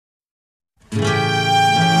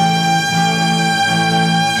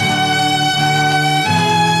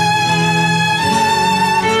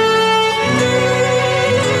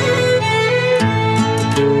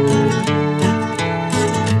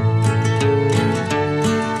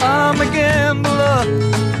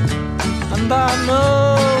and I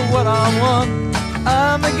know what I want.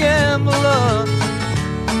 I'm a gambler,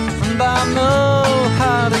 and I know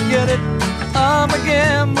how to get it. I'm a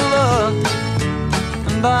gambler,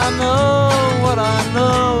 and I know what I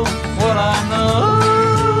know, what I know.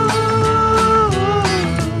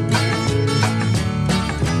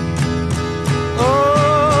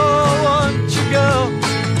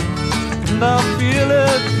 And I feel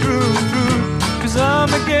it through, 'cause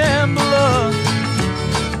I'm a gambler,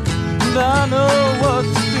 and I know what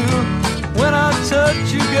to do. When I touch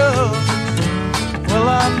you, girl, well,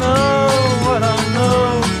 I know what I know,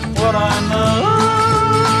 what I know.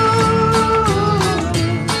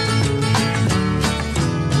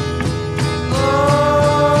 Oh,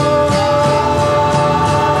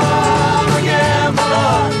 I'm a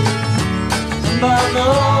gambler, and I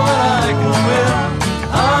know what I can win.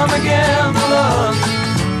 I'm a gambler,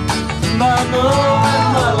 and I know when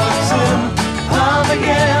my luck's in. I'm a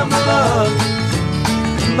gambler,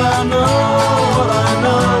 and I know what I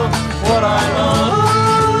know, what I know.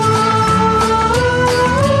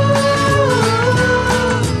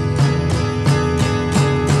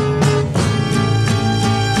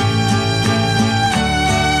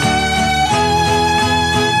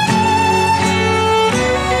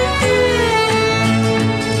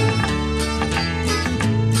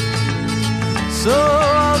 So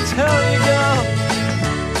I'll tell you, girl,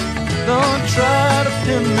 don't try to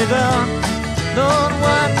pin me down. Don't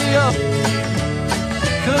wind me up,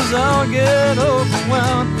 'cause I'll get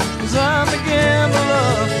overwhelmed. 'Cause I'm a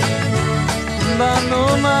gambler, and I know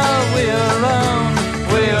my way around.